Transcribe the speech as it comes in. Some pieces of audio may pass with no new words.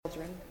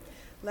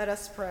Let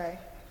us pray.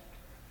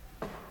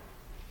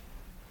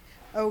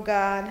 O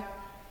God,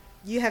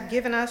 you have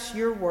given us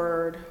your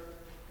word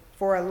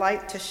for a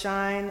light to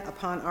shine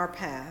upon our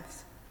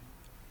paths.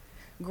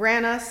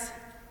 Grant us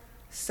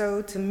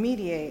so to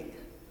meditate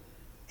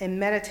and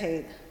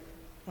meditate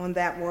on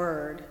that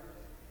word,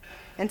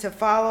 and to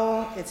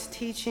follow its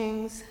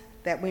teachings,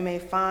 that we may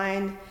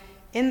find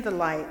in the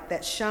light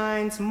that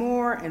shines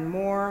more and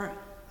more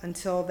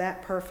until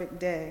that perfect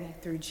day,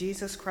 through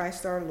Jesus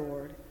Christ our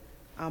Lord.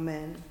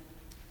 Amen.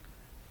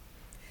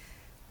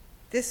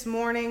 This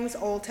morning's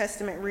Old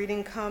Testament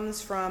reading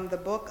comes from the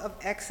book of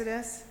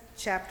Exodus,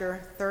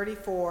 chapter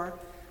 34,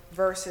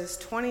 verses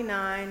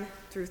 29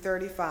 through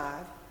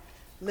 35.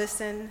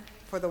 Listen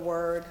for the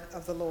word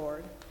of the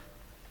Lord.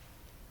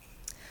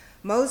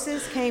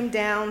 Moses came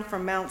down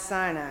from Mount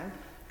Sinai.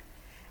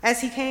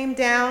 As he came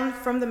down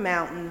from the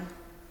mountain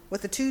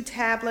with the 2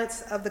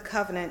 tablets of the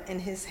covenant in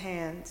his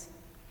hands,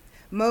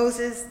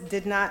 Moses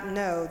did not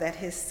know that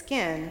his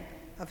skin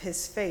of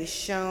his face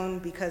shone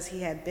because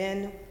he had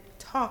been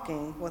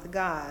talking with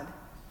God.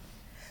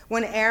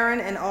 When Aaron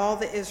and all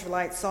the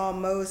Israelites saw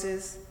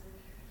Moses,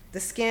 the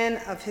skin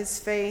of his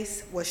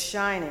face was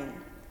shining,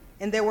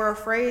 and they were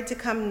afraid to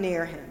come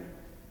near him.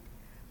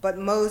 But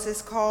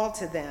Moses called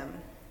to them,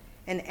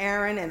 and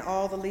Aaron and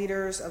all the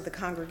leaders of the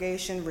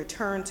congregation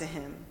returned to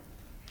him,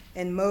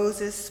 and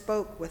Moses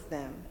spoke with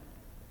them.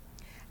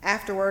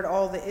 Afterward,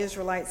 all the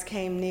Israelites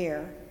came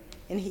near,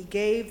 and he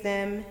gave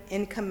them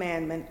in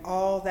commandment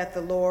all that the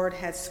Lord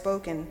had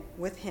spoken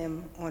with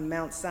him on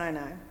Mount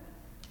Sinai.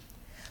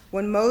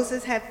 When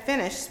Moses had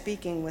finished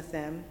speaking with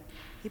them,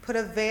 he put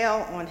a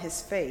veil on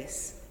his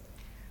face.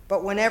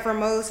 But whenever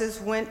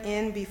Moses went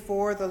in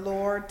before the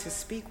Lord to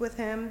speak with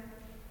him,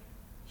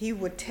 he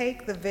would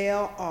take the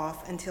veil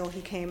off until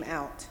he came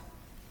out.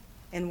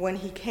 And when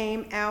he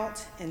came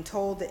out and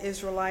told the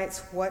Israelites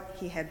what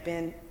had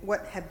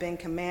been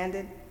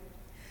commanded,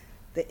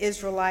 the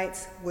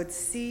Israelites would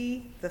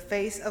see the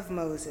face of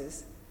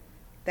Moses,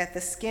 that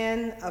the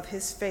skin of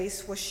his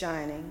face was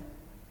shining,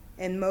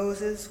 and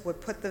Moses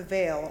would put the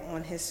veil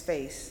on his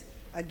face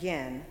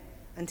again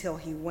until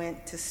he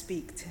went to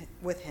speak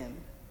with him.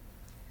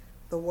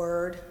 The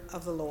word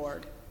of the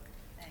Lord.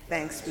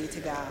 Thanks be to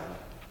God.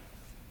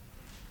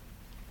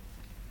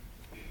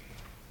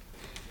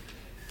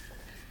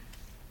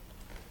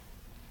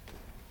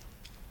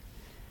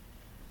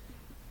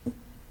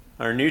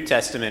 Our New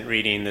Testament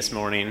reading this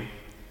morning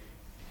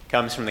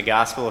comes from the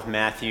Gospel of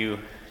Matthew,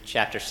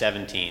 chapter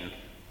 17.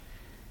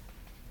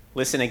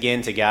 Listen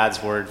again to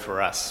God's word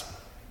for us.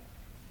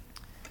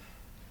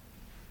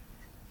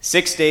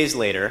 6 days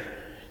later,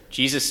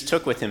 Jesus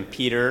took with him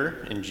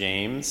Peter and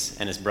James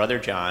and his brother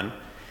John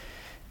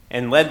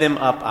and led them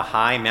up a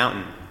high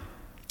mountain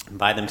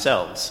by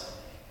themselves.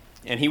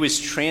 And he was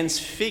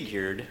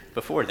transfigured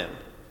before them.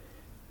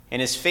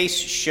 And his face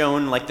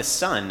shone like the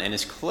sun, and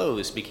his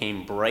clothes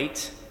became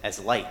bright as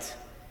light.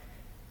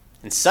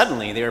 And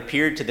suddenly there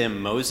appeared to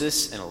them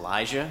Moses and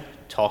Elijah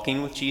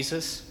talking with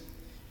Jesus.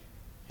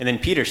 And then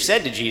Peter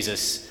said to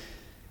Jesus,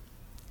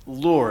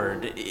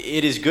 "Lord,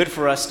 it is good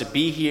for us to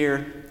be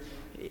here.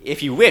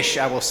 If you wish,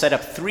 I will set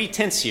up 3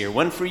 tents here,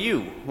 one for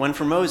you, one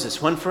for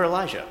Moses, one for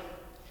Elijah."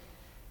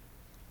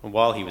 And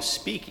while he was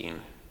speaking,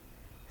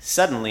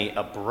 suddenly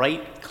a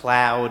bright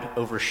cloud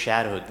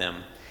overshadowed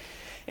them,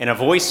 and a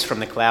voice from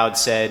the cloud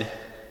said,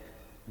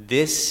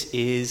 "This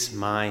is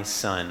my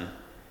Son,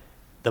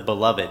 the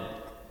beloved.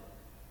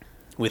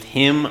 With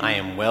him I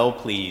am well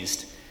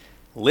pleased.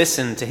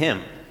 Listen to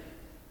him."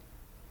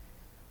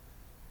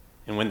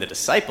 And when the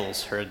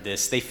disciples heard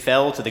this, they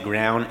fell to the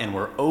ground and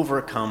were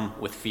overcome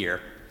with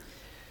fear.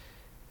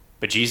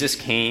 But Jesus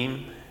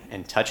came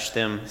and touched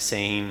them,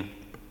 saying,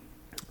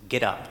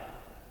 "Get up,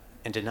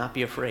 and do not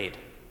be afraid."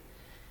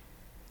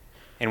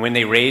 And when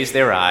they raised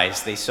their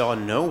eyes, they saw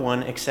no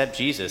one except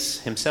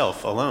Jesus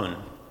himself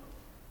alone.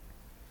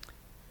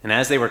 And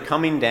as they were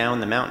coming down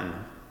the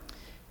mountain,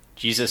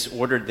 Jesus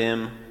ordered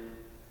them,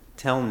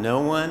 "Tell no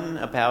one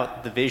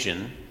about the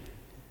vision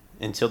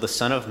until the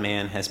Son of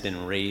Man has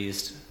been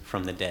raised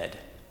from the dead."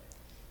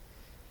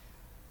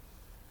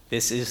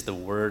 This is the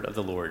word of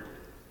the Lord.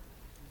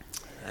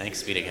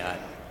 Thanks be to God.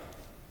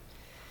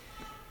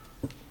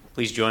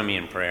 Please join me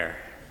in prayer.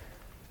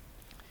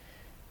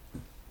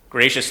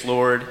 Gracious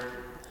Lord,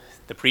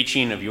 the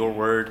preaching of your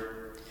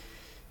word,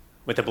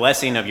 with the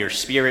blessing of your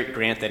Spirit,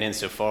 grant that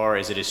insofar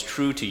as it is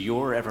true to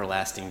your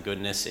everlasting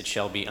goodness, it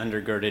shall be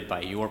undergirded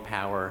by your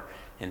power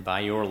and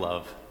by your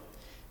love.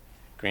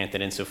 Grant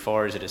that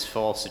insofar as it is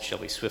false, it shall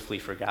be swiftly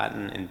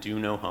forgotten and do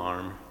no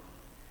harm.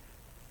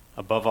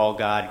 Above all,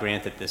 God,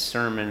 grant that this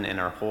sermon and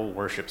our whole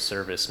worship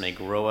service may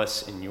grow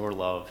us in your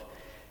love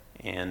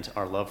and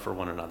our love for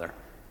one another.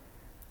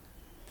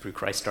 Through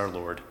Christ our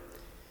Lord.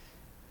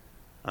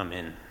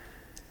 Amen.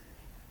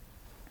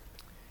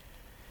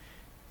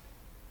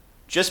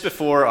 Just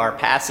before our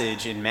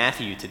passage in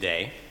Matthew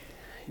today,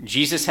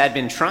 Jesus had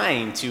been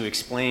trying to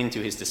explain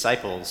to his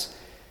disciples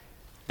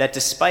that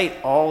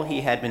despite all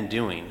he had been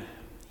doing,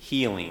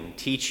 healing,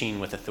 teaching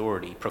with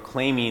authority,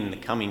 proclaiming the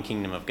coming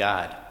kingdom of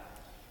God,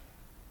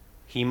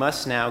 he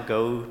must now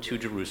go to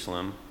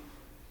Jerusalem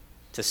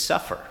to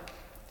suffer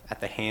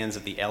at the hands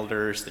of the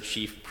elders, the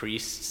chief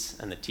priests,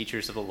 and the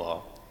teachers of the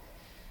law,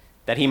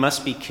 that he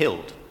must be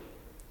killed,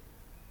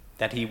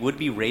 that he would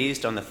be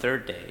raised on the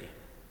third day,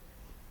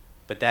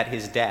 but that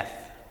his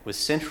death was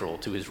central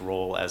to his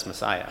role as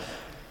Messiah,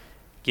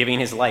 giving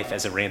his life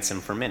as a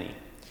ransom for many.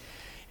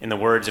 In the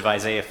words of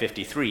Isaiah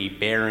 53,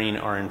 bearing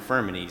our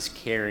infirmities,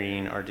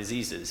 carrying our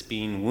diseases,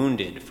 being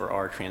wounded for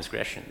our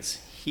transgressions,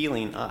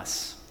 healing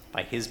us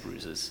by his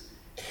bruises,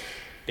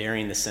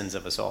 bearing the sins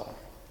of us all.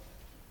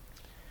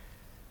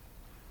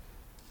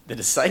 The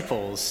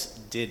disciples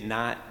did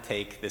not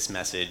take this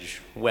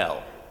message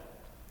well.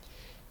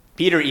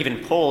 Peter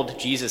even pulled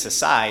Jesus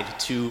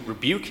aside to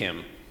rebuke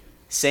him,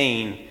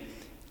 saying,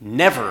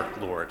 "Never,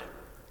 Lord,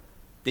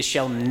 this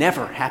shall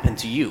never happen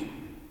to you."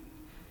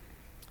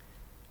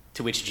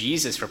 To which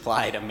Jesus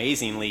replied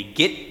amazingly,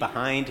 "Get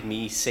behind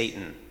me,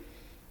 Satan.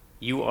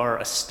 You are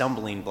a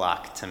stumbling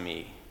block to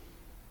me.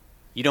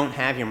 You don't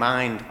have your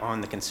mind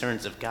on the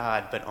concerns of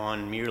God, but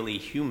on merely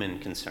human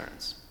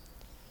concerns."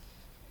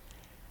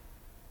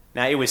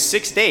 Now, it was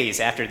 6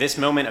 days after this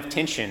moment of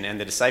tension and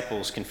the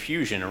disciples'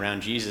 confusion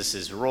around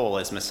Jesus' role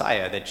as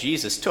Messiah that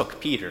Jesus took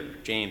Peter,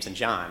 James, and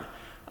John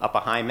up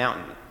a high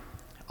mountain,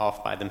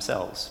 off by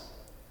themselves.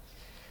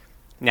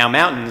 Now,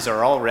 mountains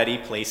are already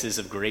places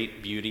of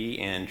great beauty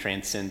and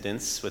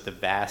transcendence with the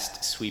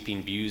vast,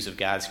 sweeping views of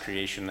God's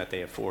creation that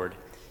they afford.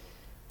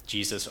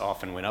 Jesus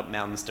often went up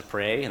mountains to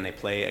pray, and they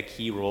play a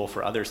key role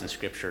for others in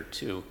Scripture,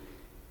 too.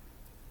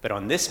 But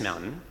on this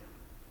mountain,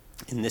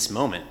 in this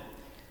moment,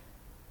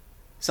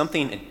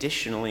 something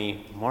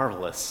additionally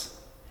marvelous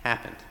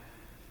happened.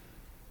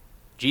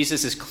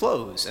 Jesus'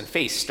 clothes and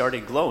face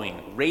started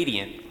glowing,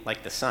 radiant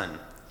like the sun.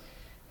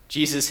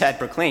 Jesus had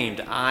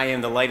proclaimed, "I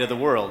am the light of the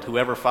world.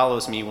 Whoever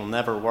follows me will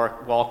never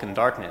walk in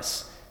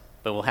darkness,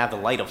 but will have the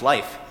light of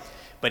life."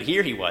 But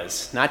here he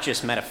was, not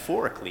just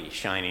metaphorically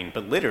shining,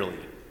 but literally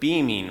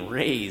beaming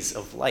rays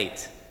of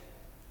light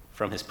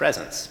from his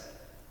presence.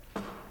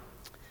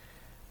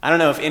 I don't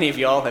know if any of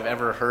y'all have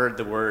ever heard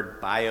the word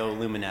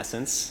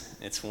bioluminescence.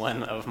 It's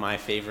one of my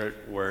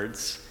favorite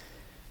words.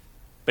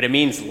 But it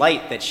means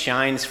light that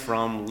shines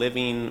from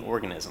living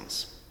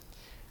organisms.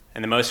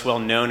 And the most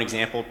well-known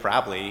example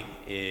probably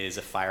is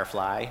a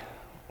firefly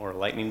or a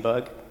lightning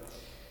bug.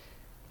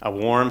 A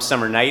warm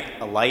summer night,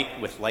 a light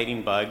with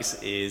lightning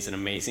bugs is an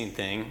amazing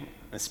thing,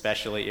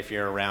 especially if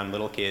you're around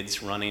little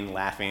kids running,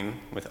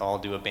 laughing with all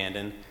due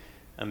abandon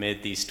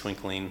amid these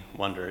twinkling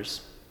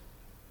wonders.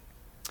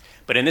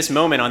 But in this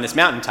moment on this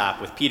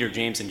mountaintop with Peter,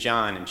 James, and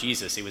John and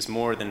Jesus, it was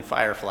more than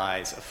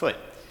fireflies afoot.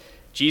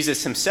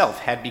 Jesus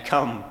himself had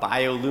become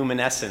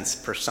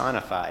bioluminescence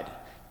personified,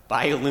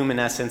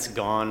 bioluminescence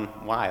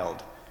gone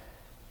wild.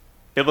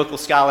 Biblical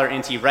scholar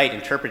N.T. Wright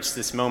interprets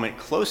this moment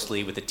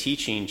closely with the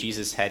teaching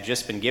Jesus had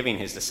just been giving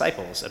his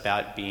disciples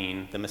about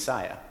being the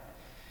Messiah.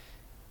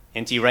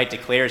 N.T. Wright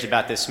declares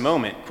about this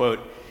moment, quote,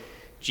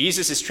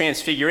 "Jesus'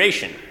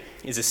 transfiguration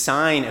is a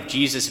sign of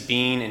Jesus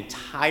being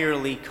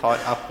entirely caught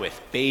up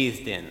with,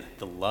 bathed in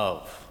the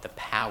love, the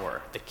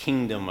power, the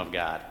kingdom of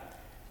God,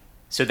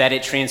 so that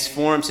it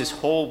transforms his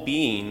whole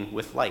being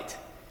with light,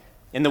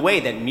 in the way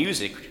that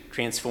music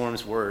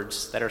transforms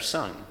words that are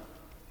sung.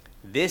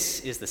 This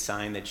is the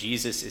sign that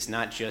Jesus is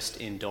not just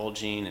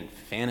indulging in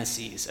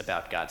fantasies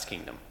about God's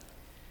kingdom,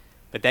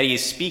 but that he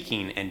is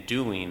speaking and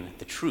doing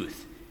the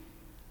truth.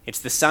 It's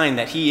the sign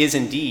that he is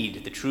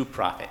indeed the true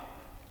prophet,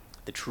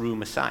 the true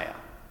Messiah."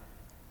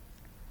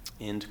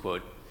 End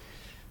quote.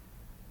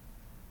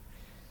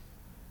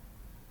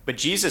 But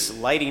Jesus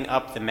lighting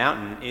up the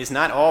mountain is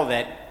not all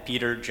that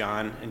Peter,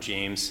 John, and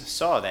James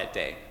saw that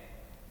day.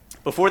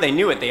 Before they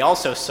knew it, they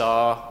also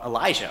saw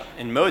Elijah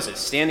and Moses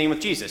standing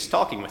with Jesus,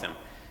 talking with him.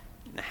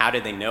 How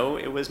did they know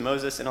it was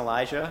Moses and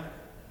Elijah?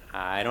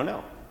 I don't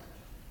know.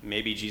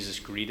 Maybe Jesus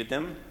greeted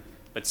them,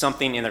 but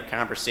something in their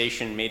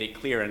conversation made it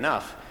clear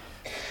enough.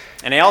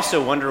 And I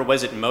also wonder,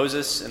 was it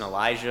Moses and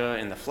Elijah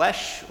in the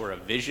flesh, or a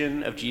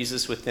vision of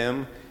Jesus with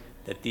them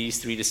that these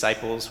three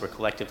disciples were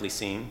collectively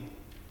seeing?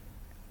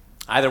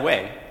 Either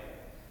way,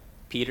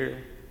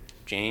 Peter,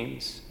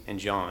 James, and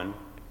John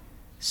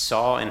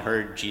saw and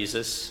heard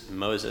Jesus,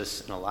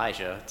 Moses, and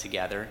Elijah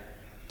together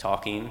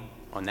talking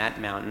on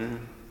that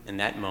mountain in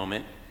that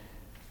moment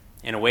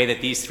in a way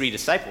that these three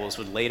disciples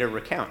would later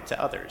recount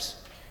to others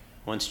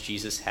once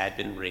Jesus had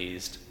been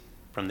raised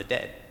from the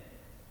dead.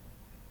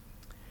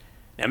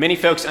 Now, many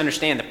folks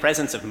understand the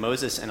presence of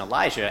Moses and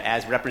Elijah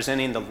as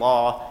representing the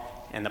law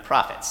and the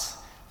prophets.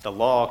 The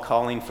law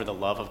calling for the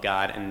love of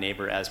God and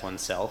neighbor as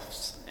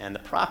oneself, and the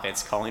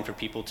prophets calling for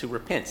people to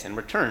repent and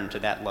return to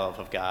that love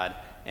of God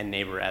and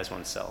neighbor as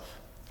oneself.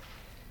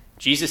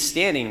 Jesus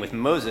standing with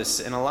Moses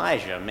and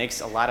Elijah makes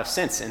a lot of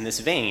sense in this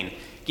vein,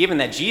 given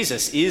that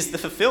Jesus is the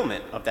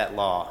fulfillment of that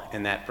law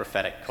and that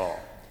prophetic call,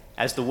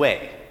 as the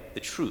way, the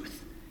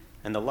truth,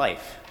 and the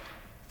life,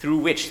 through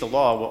which the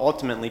law will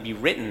ultimately be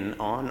written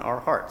on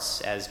our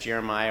hearts, as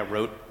Jeremiah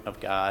wrote of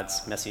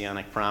God's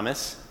messianic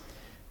promise,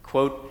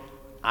 quote,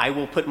 "I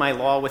will put my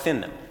law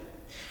within them,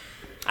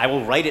 I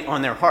will write it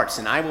on their hearts,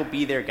 and I will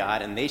be their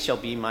God, and they shall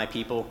be my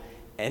people,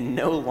 and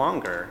no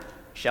longer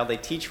shall they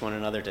teach one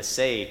another to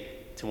say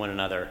to one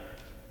another,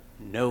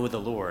 'Know the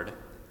Lord,'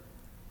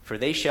 for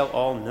they shall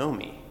all know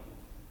me,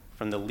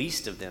 from the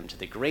least of them to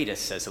the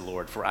greatest, says the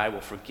Lord, for I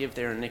will forgive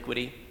their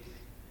iniquity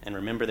and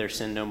remember their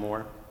sin no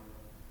more."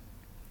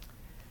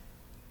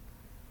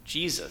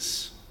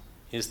 Jesus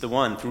is the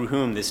one through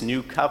whom this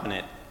new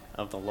covenant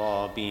of the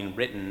law being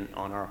written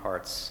on our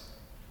hearts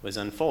was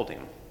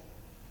unfolding.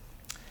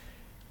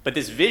 But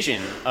this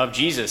vision of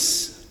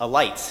Jesus, a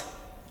light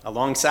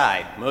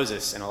alongside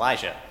Moses and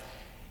Elijah,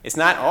 it's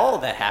not all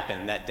that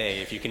happened that day.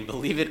 If you can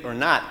believe it or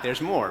not,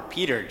 there's more.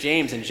 Peter,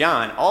 James, and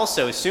John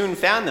also soon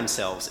found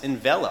themselves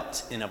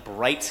enveloped in a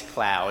bright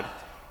cloud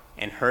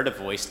and heard a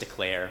voice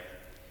declare,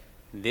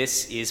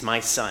 "This is my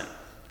Son,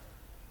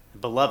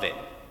 beloved,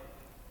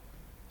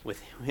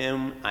 with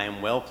whom I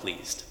am well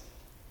pleased.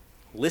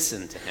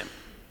 Listen to him."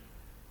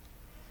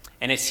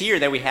 And it's here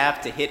that we have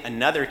to hit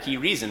another key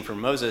reason for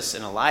Moses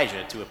and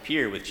Elijah to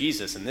appear with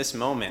Jesus in this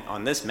moment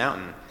on this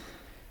mountain.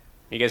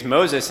 Because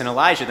Moses and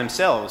Elijah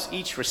themselves,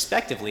 each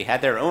respectively,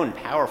 had their own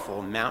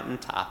powerful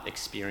mountaintop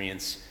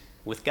experience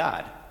with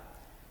God.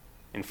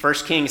 In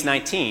 1 Kings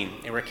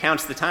 19, it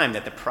recounts the time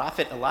that the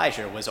prophet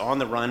Elijah was on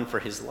the run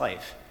for his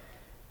life.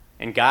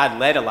 And God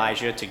led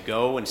Elijah to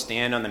go and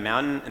stand on the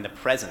mountain in the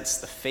presence,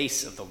 the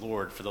face of the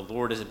Lord, for the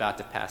Lord is about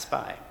to pass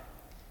by.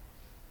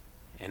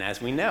 And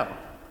as we know,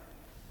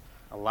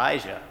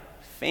 Elijah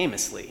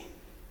famously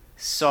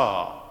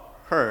saw,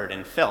 heard,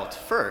 and felt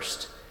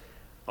first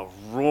a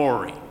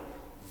roaring,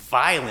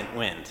 violent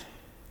wind.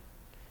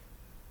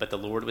 But the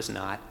Lord was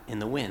not in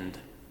the wind.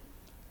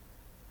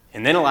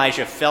 And then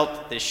Elijah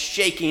felt this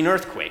shaking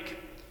earthquake.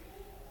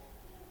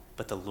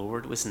 But the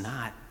Lord was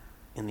not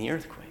in the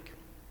earthquake.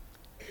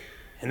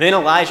 And then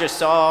Elijah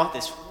saw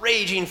this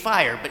raging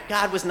fire, but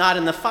God was not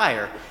in the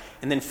fire.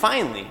 And then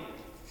finally,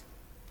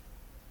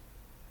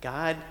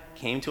 God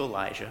came to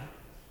Elijah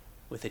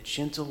with a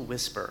gentle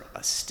whisper,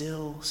 a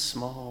still,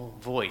 small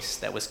voice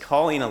that was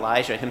calling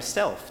Elijah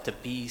himself to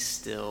be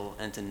still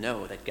and to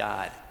know that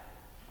God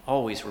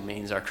always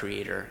remains our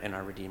creator and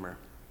our redeemer,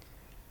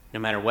 no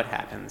matter what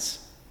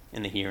happens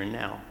in the here and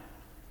now.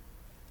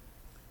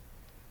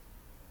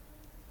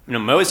 You know,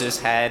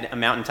 Moses had a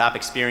mountaintop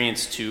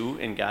experience too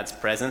in God's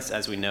presence,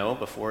 as we know,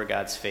 before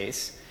God's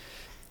face,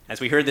 as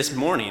we heard this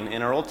morning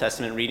in our Old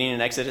Testament reading in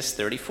Exodus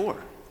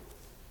 34.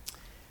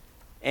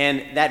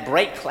 And that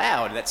bright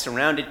cloud that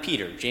surrounded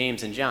Peter,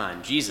 James, and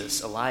John,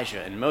 Jesus,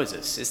 Elijah, and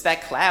Moses, is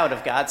that cloud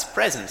of God's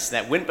presence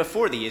that went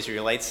before the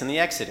Israelites in the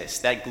Exodus,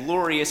 that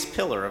glorious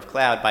pillar of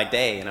cloud by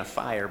day and of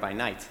fire by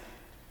night,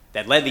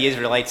 that led the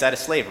Israelites out of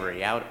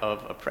slavery, out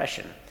of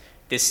oppression.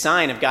 This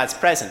sign of God's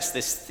presence,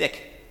 this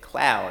thick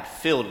cloud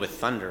filled with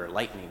thunder,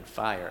 lightning,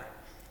 fire.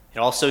 It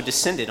also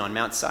descended on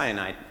Mount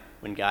Sinai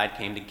when God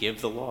came to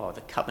give the law,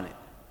 the covenant,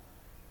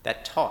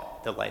 that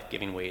taught the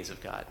life-giving ways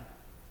of God.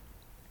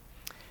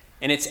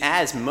 And it's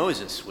as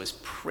Moses was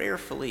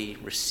prayerfully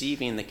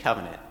receiving the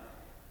covenant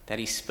that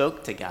he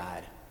spoke to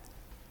God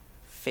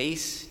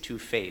face to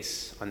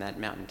face on that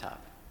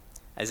mountaintop.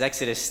 As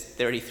Exodus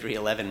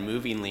 33:11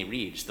 movingly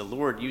reads, the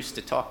Lord used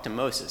to talk to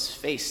Moses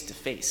face to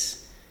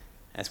face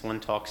as one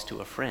talks to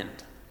a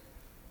friend.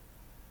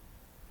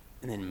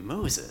 And then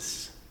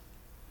Moses,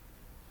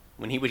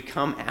 when he would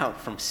come out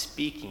from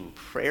speaking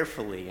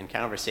prayerfully in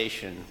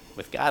conversation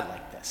with God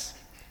like this,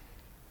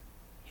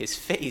 his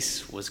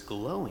face was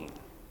glowing.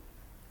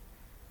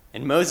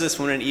 And Moses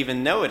wouldn't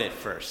even know it at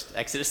first.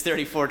 Exodus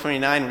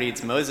 34:29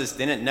 reads, Moses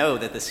didn't know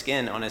that the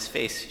skin on his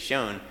face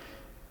shone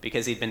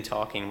because he'd been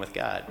talking with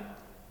God.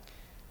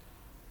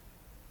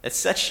 That's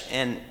such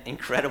an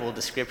incredible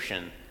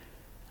description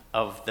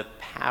of the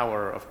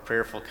power of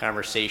prayerful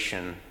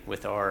conversation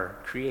with our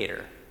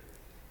Creator.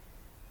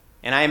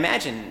 And I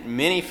imagine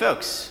many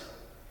folks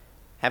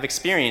have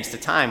experienced a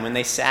time when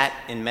they sat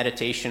in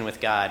meditation with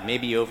God,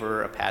 maybe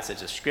over a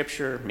passage of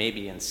Scripture,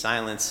 maybe in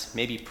silence,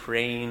 maybe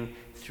praying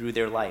through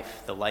their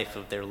life, the life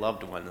of their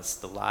loved ones,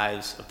 the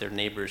lives of their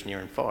neighbors near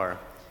and far.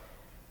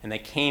 And they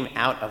came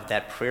out of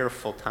that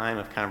prayerful time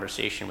of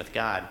conversation with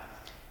God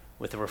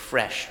with a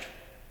refreshed,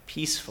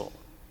 peaceful,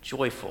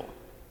 joyful,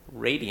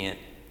 radiant,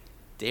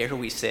 dare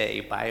we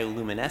say,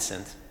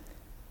 bioluminescent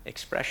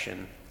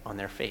expression on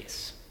their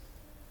face.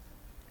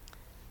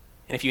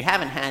 And if you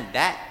haven't had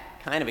that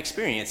kind of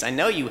experience, I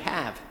know you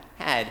have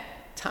had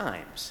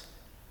times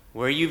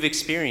where you've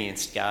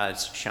experienced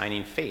God's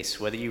shining face,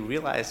 whether you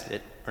realized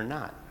it or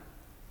not.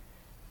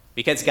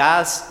 Because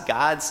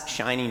God's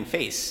shining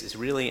face is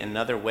really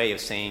another way of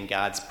saying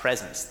God's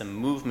presence, the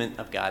movement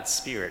of God's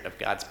Spirit, of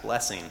God's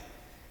blessing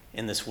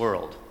in this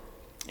world,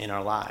 in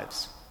our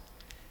lives.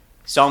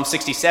 Psalm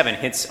 67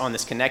 hits on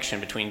this connection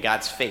between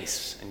God's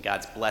face and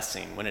God's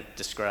blessing when it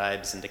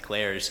describes and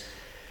declares,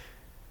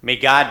 "May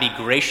God be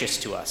gracious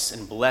to us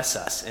and bless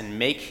us and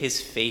make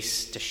his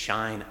face to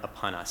shine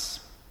upon us,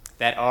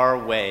 that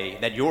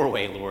your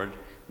way, Lord,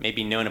 may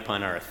be known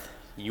upon earth,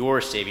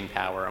 your saving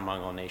power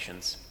among all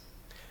nations."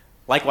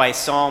 Likewise,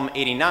 Psalm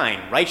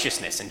 89,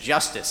 righteousness and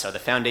justice are the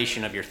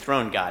foundation of your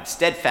throne, God.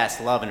 Steadfast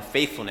love and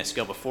faithfulness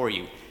go before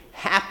you.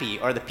 Happy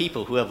are the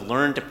people who have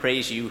learned to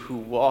praise you, who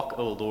walk,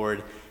 O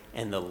Lord,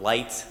 in the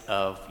light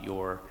of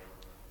your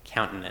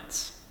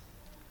countenance.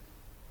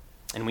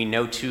 And we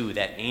know, too,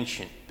 that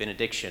ancient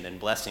benediction and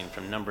blessing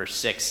from Numbers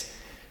 6.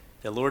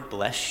 The Lord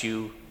bless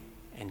you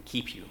and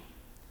keep you.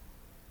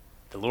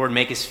 The Lord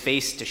make his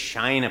face to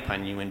shine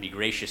upon you and be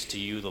gracious to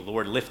you. The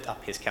Lord lift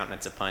up his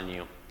countenance upon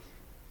you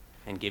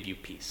and give you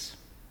peace.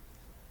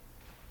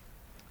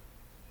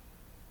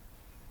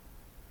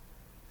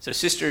 So,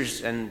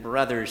 sisters and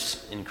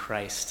brothers in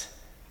Christ,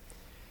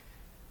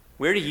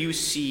 where do you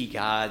see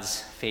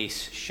God's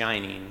face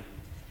shining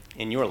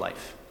in your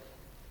life?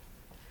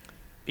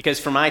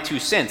 Because for my 2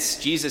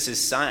 cents,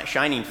 Jesus'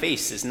 shining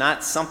face is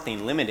not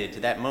something limited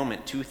to that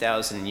moment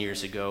 2,000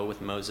 years ago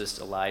with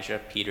Moses, Elijah,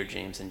 Peter,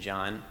 James, and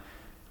John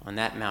on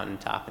that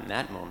mountaintop in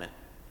that moment.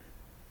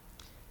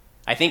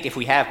 I think if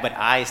we have but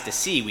eyes to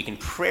see, we can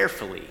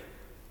prayerfully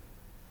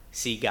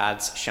see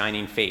God's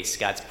shining face,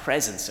 God's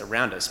presence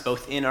around us,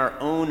 both in our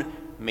own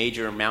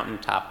major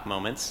mountaintop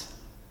moments,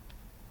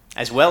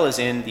 as well as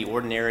in the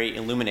ordinary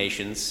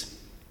illuminations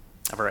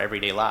of our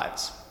everyday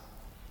lives.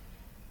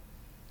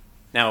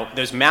 Now,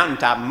 those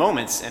mountaintop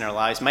moments in our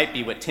lives might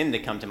be what tend to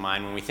come to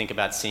mind when we think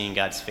about seeing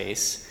God's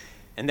face,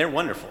 and they're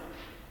wonderful.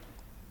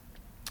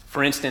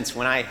 For instance,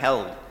 when I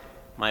held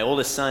my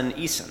oldest son,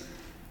 Eason,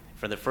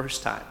 for the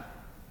first time,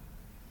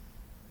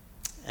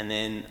 and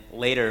then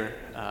later,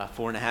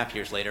 4.5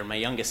 years later, my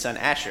youngest son,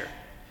 Asher.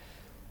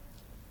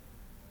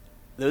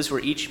 Those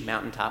were each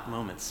mountaintop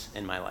moments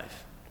in my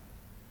life,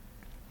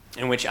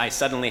 in which I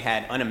suddenly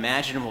had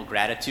unimaginable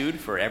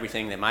gratitude for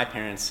everything that my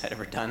parents had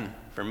ever done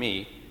for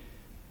me.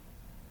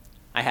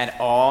 I had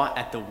awe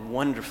at the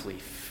wonderfully,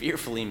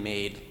 fearfully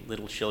made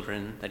little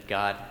children that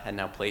God had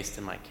now placed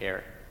in my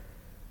care.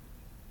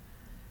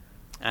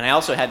 And I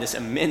also had this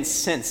immense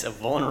sense of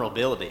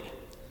vulnerability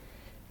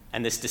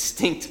and this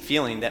distinct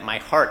feeling that my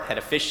heart had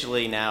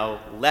officially now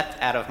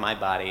leapt out of my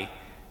body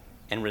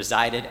and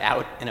resided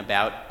out and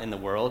about in the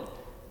world,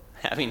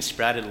 having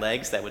sprouted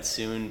legs that would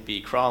soon be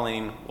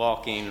crawling,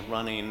 walking,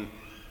 running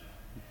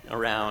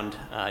around,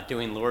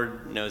 doing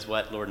Lord knows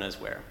what, Lord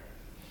knows where.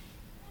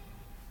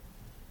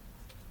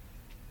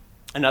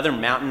 Another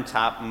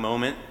mountaintop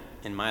moment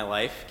in my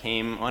life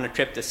came on a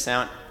trip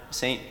to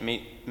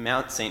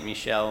Mount Saint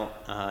Michel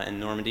in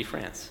Normandy,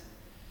 France.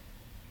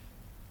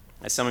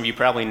 As some of you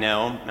probably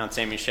know, Mount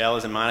Saint Michel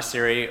is a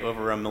monastery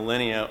over a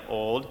millennium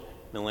old,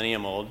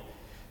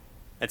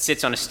 that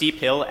sits on a steep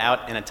hill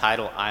out in a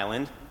tidal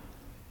island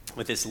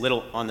with this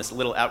little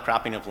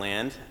outcropping of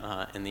land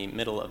in the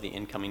middle of the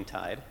incoming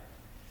tide.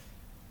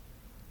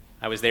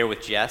 I was there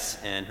with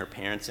Jess and her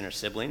parents and her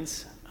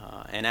siblings,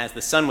 and as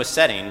the sun was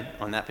setting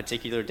on that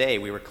particular day,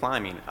 we were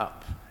climbing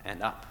up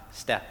and up,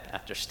 step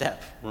after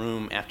step,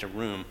 room after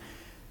room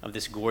of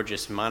this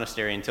gorgeous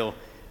monastery until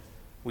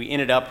we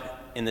ended up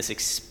in this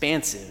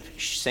expansive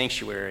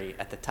sanctuary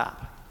at the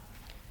top,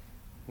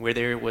 where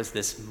there was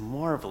this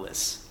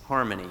marvelous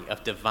harmony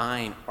of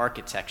divine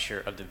architecture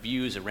of the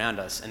views around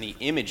us and the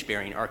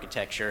image-bearing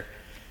architecture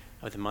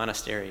of the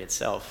monastery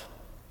itself.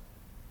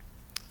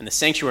 And the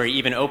sanctuary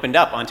even opened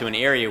up onto an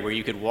area where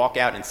you could walk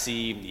out and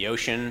see the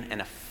ocean and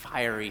a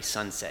fiery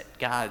sunset,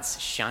 God's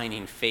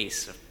shining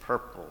face of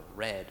purple,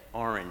 red,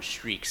 orange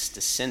streaks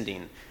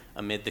descending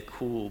amid the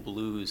cool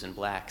blues and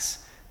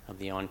blacks of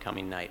the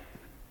oncoming night.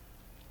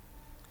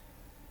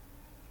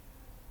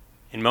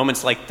 In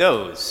moments like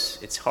those,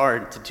 it's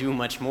hard to do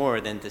much more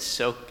than to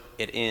soak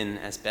it in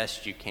as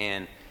best you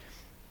can,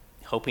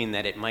 hoping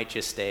that it might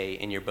just stay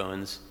in your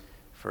bones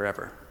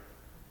forever.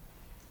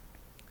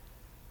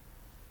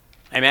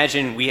 I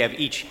imagine we have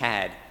each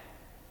had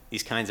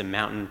these kinds of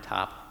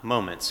mountaintop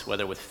moments,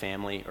 whether with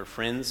family or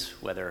friends,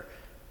 whether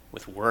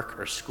with work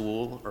or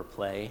school or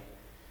play,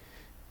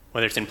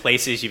 whether it's in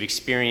places you've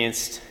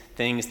experienced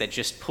things that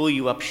just pull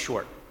you up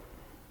short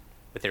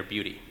with their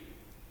beauty.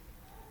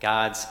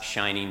 God's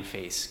shining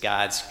face,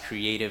 God's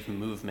creative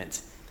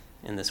movement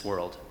in this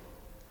world.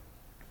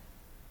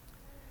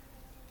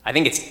 I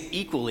think it's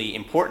equally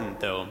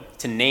important, though,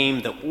 to name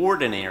the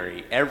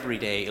ordinary,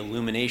 everyday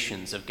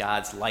illuminations of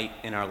God's light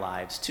in our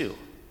lives, too.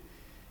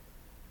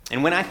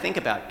 And when I think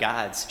about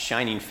God's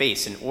shining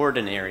face in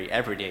ordinary,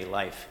 everyday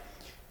life,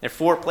 there are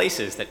 4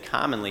 places that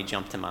commonly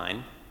jump to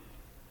mind.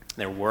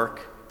 They're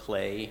work,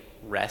 play,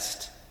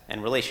 rest,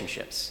 and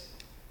relationships.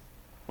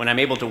 When I'm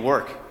able to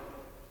work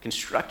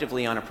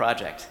constructively on a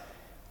project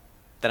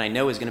that I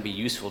know is going to be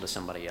useful to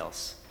somebody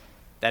else,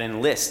 that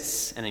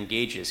enlists and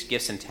engages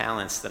gifts and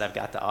talents that I've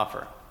got to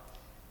offer.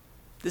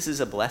 This is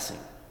a blessing.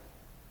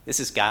 This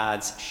is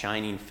God's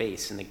shining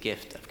face in the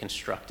gift of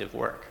constructive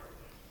work.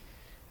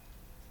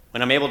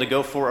 When I'm able to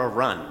go for a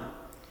run,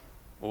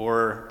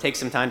 or take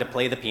some time to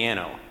play the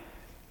piano,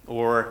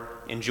 or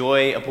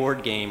enjoy a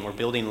board game or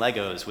building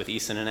Legos with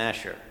Eason and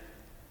Asher.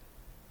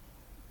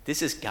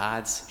 This is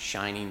God's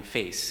shining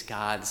face,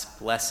 God's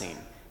blessing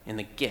in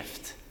the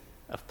gift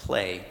of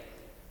play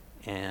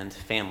and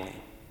family.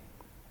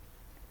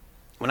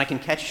 when I can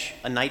catch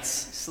a night's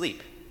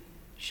sleep,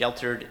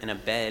 sheltered in a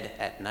bed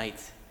at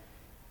night.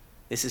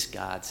 This is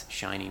God's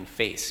shining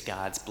face,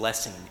 God's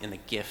blessing in the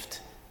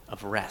gift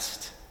of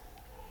rest.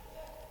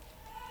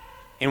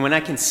 And when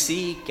I can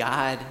see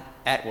God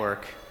at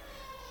work,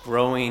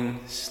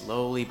 growing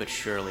slowly but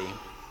surely,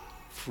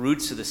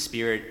 fruits of the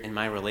Spirit in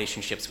my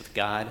relationships with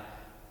God,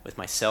 with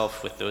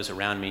myself, with those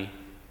around me,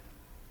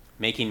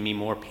 making me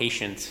more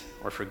patient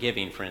or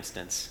forgiving, for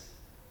instance,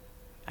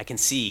 I can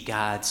see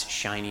God's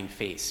shining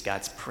face,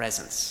 God's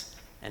presence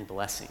and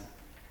blessing.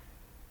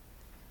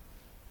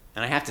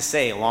 And I have to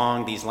say,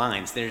 along these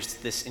lines, there's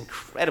this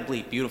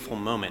incredibly beautiful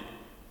moment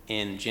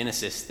in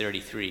Genesis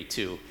 33,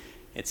 too.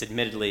 It's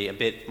admittedly a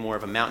bit more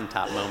of a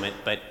mountaintop moment,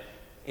 but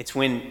it's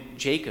when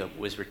Jacob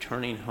was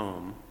returning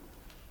home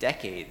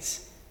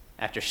decades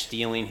after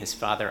stealing his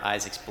father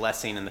Isaac's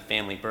blessing and the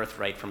family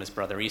birthright from his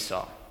brother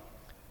Esau,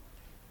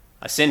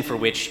 a sin for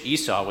which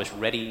Esau was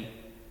ready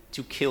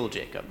to kill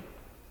Jacob,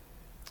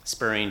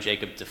 spurring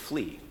Jacob to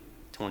flee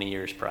 20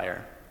 years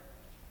prior.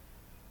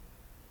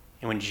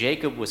 And when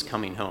Jacob was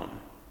coming home,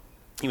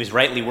 he was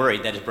rightly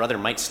worried that his brother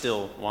might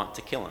still want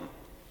to kill him.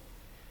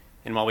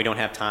 And while we don't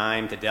have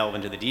time to delve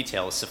into the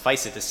details,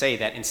 suffice it to say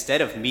that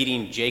instead of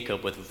meeting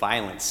Jacob with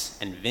violence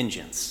and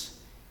vengeance,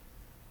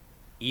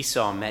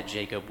 Esau met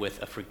Jacob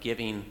with a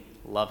forgiving,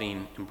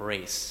 loving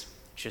embrace,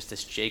 just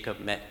as Jacob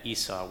met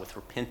Esau with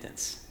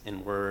repentance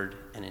in word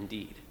and in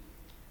deed.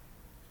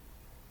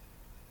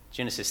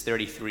 Genesis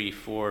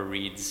 33:4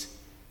 reads,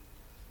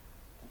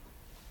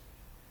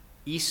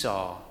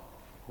 Esau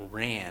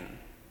ran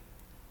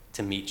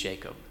to meet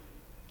Jacob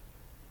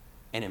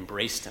and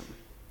embraced him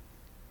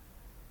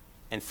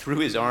and threw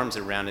his arms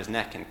around his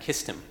neck and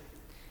kissed him,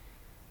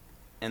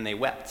 and they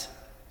wept.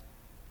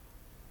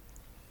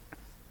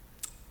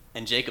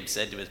 And Jacob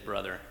said to his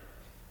brother,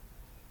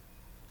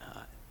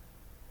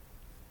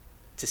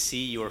 to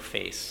see your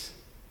face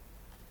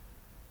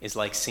is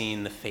like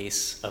seeing the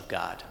face of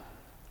God.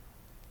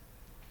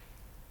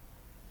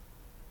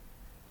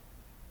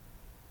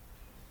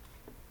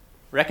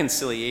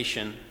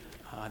 Reconciliation,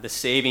 the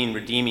saving,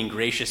 redeeming,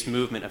 gracious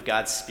movement of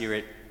God's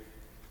Spirit,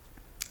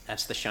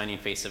 that's the shining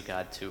face of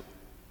God too.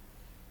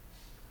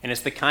 And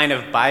it's the kind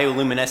of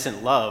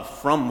bioluminescent love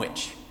from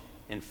which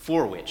and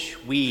for which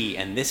we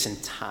and this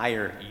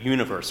entire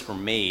universe were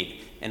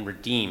made and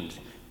redeemed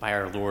by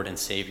our Lord and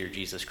Savior,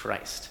 Jesus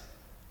Christ.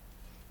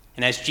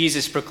 And as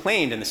Jesus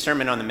proclaimed in the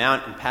Sermon on the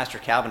Mount and Pastor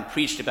Calvin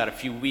preached about a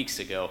few weeks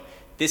ago,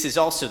 this is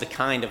also the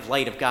kind of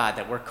light of God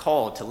that we're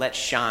called to let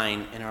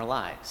shine in our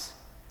lives,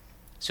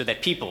 so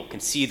that people can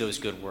see those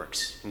good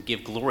works and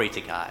give glory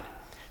to God,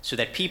 so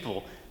that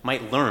people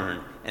might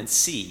learn and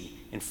see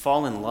and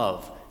fall in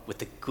love with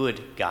the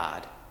good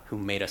God who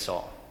made us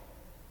all.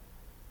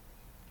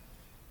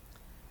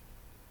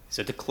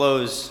 So to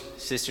close,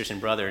 sisters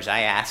and brothers, I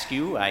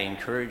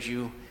encourage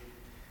you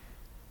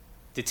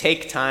to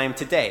take time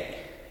today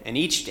and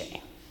each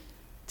day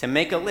to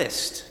make a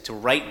list, to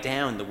write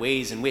down the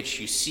ways in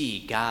which you see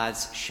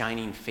God's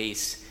shining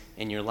face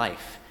in your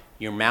life,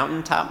 your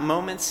mountaintop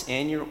moments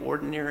and your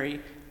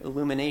ordinary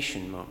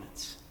illumination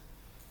moments.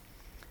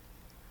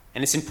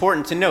 And it's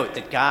important to note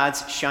that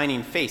God's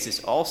shining face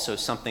is also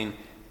something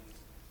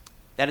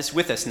that is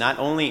with us not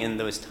only in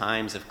those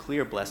times of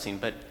clear blessing,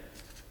 but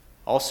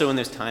also in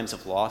those times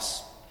of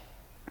loss,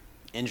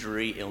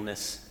 injury,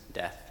 illness,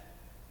 death.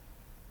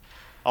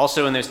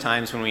 Also in those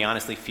times when we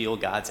honestly feel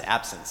God's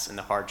absence in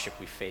the hardship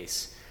we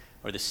face,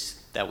 or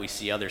that we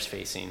see others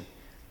facing,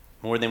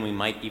 more than we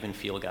might even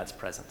feel God's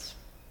presence.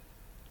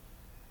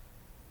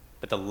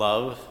 But the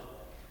love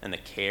and the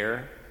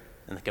care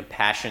and the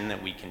compassion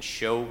that we can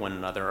show one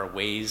another are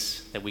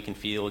ways that we can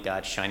feel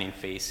God's shining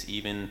face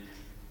even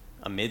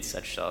amid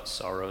such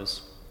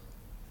sorrows.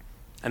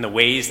 And the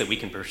ways that we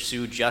can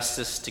pursue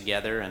justice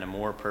together in a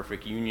more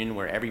perfect union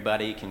where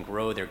everybody can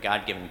grow their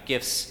God-given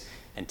gifts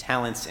and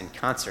talents in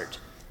concert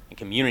in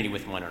community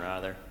with one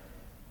another.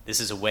 This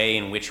is a way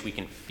in which we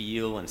can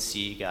feel and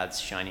see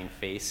God's shining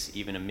face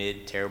even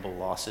amid terrible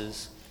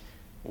losses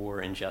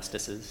or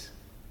injustices.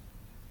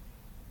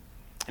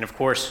 And of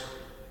course,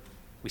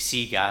 we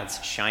see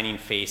God's shining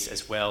face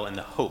as well in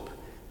the hope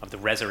of the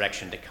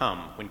resurrection to come,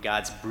 when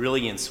God's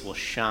brilliance will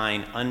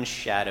shine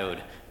unshadowed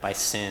by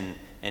sin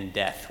and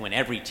death, when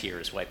every tear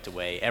is wiped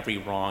away, every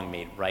wrong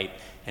made right,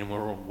 and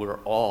we're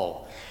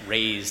all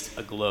raised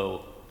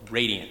aglow,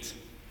 radiant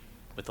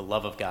with the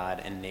love of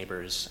God and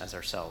neighbors as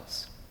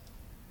ourselves.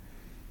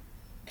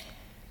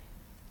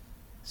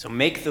 So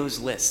make those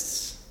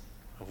lists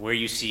of where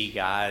you see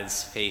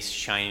God's face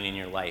shining in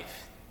your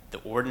life, the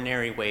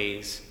ordinary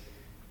ways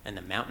and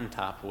the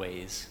mountaintop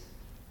ways.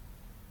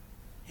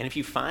 And if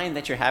you find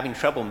that you're having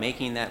trouble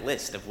making that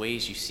list of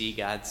ways you see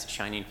God's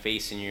shining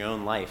face in your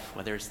own life,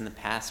 whether it's in the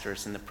past or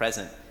it's in the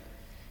present,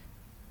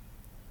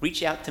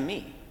 reach out to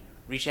me.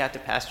 Reach out to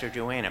Pastor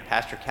Joanna,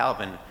 Pastor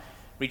Calvin.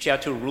 Reach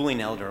out to a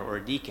ruling elder or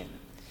a deacon.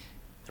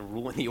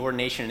 The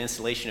ordination and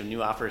installation of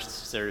new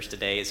officers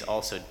today is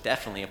also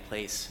definitely a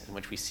place in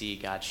which we see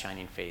God's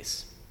shining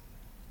face.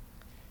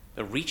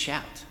 But reach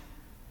out.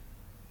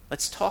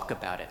 Let's talk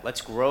about it.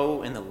 Let's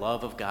grow in the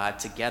love of God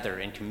together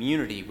in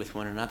community with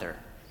one another.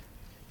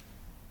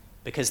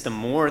 Because the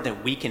more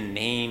that we can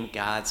name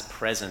God's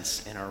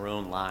presence in our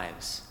own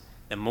lives,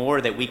 the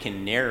more that we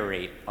can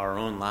narrate our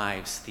own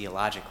lives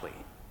theologically,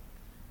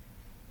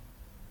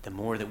 the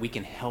more that we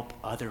can help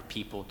other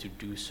people to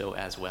do so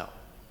as well.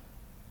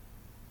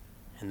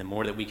 And the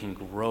more that we can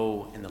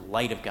grow in the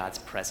light of God's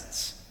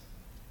presence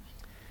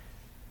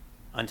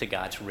unto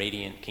God's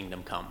radiant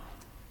kingdom come.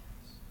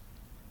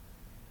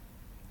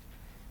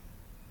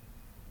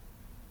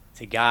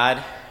 To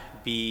God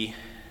be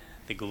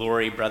the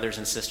glory, brothers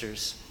and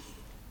sisters,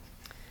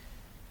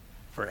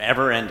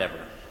 forever and ever.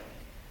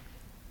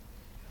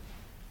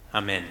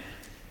 Amen.